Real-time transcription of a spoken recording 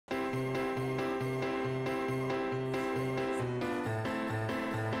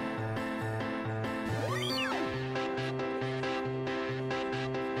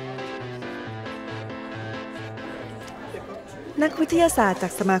นักวิทยาศาสตร์จา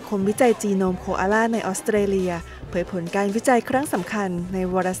กสมาคมวิจัยจีโนมโคอาลาในออสเตรเลียเผยผลการวิจัยครั้งสำคัญใน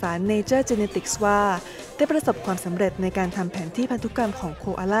วารสาร Nature Genetics ว่าได้ประสบความสำเร็จในการทำแผนที่พันธุกรรมของโค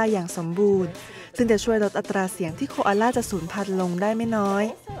อาลาอย่างสมบูรณ์ซึ่งจะช่วยลดอัตราเสี่ยงที่โคอาลาจะสูญพันธุ์ลงได้ไม่น้อย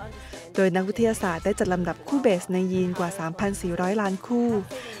โดยนักวิทยาศาสตร์ได้จัดลำดับคู่เบสในยีนกว่า 3,400 ล้านคู่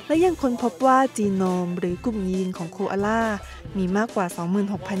และยังค้นพบว่าจีโนมหรือกลุ่มยีนของโคอาลามีมากกว่า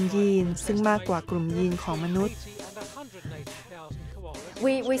 26,000 ยีนซึ่งมากกว่ากลุ่มยีนของมนุษย์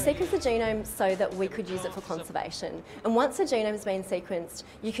We sequenced the genome so that we could use it for conservation. And once the genome has been sequenced,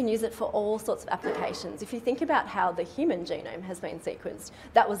 you can use it for all sorts of applications. If you think about how the human genome has been sequenced,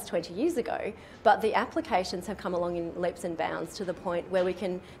 that was 20 years ago, but the applications have come along in leaps and bounds to the point where we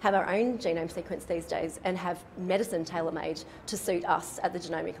can have our own genome sequence these days and have medicine tailor-made to suit us at the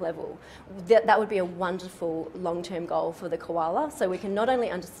genomic level. That would be a wonderful long-term goal for the koala, so we can not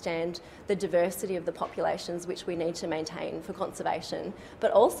only understand the diversity of the populations which we need to maintain for conservation,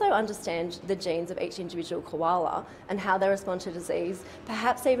 but also understand the genes of each individual koala and how they respond to disease.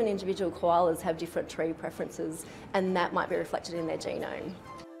 Perhaps even individual koalas have different tree preferences and that might be reflected in their genome.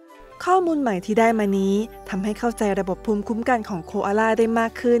 ข้อมูลใหม่ที่ได้มานี้ทำให้เข้าใจระบบภูมิคุ้มกันของโคอาลาได้มา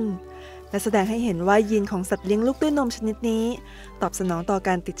กขึ้นและแสดงให้เห็นว่ายีนของสัตว์เลี้ยงลูกด้วยนมชนิดนี้ตอบสนองต่อก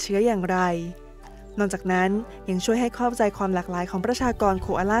ารติดเชื้ออย่างไรนอกจากนั้นยังช่วยให้เข้าใจความหลากหลายของประชากรโค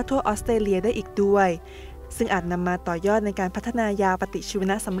อาลาทั่วออสเตรเลียได้อีกด้วยซึ่งอาจนำมาต่อยอดในการพัฒนายาปฏิชีว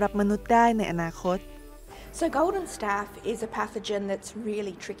นะสำหรับมนุษย์ได้ในอนาคต So golden staph is a pathogen that's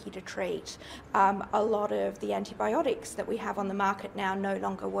really tricky to treat. A lot of the antibiotics that we have on the market now no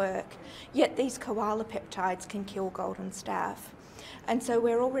longer work, yet these koala peptides can kill golden staph. And so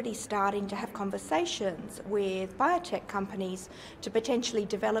we're already starting to have conversations with biotech companies to potentially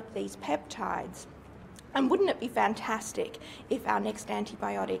develop these peptides. And wouldn't it be fantastic if our next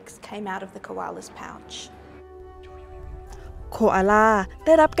antibiotics came out of the koala's pouch?โคอาลาไ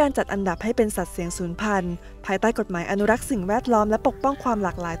ด้รับการจัดอันดับให้เป็นสัตว์เสี่ยงสูญพันธุ์ภายใต้กฎหมายอนุรักษ์สิ่งแวดล้อมและปกป้องความหล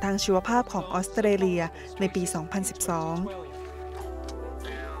ากหลายทางชีวภาพของออสเตรเลียในปี 2012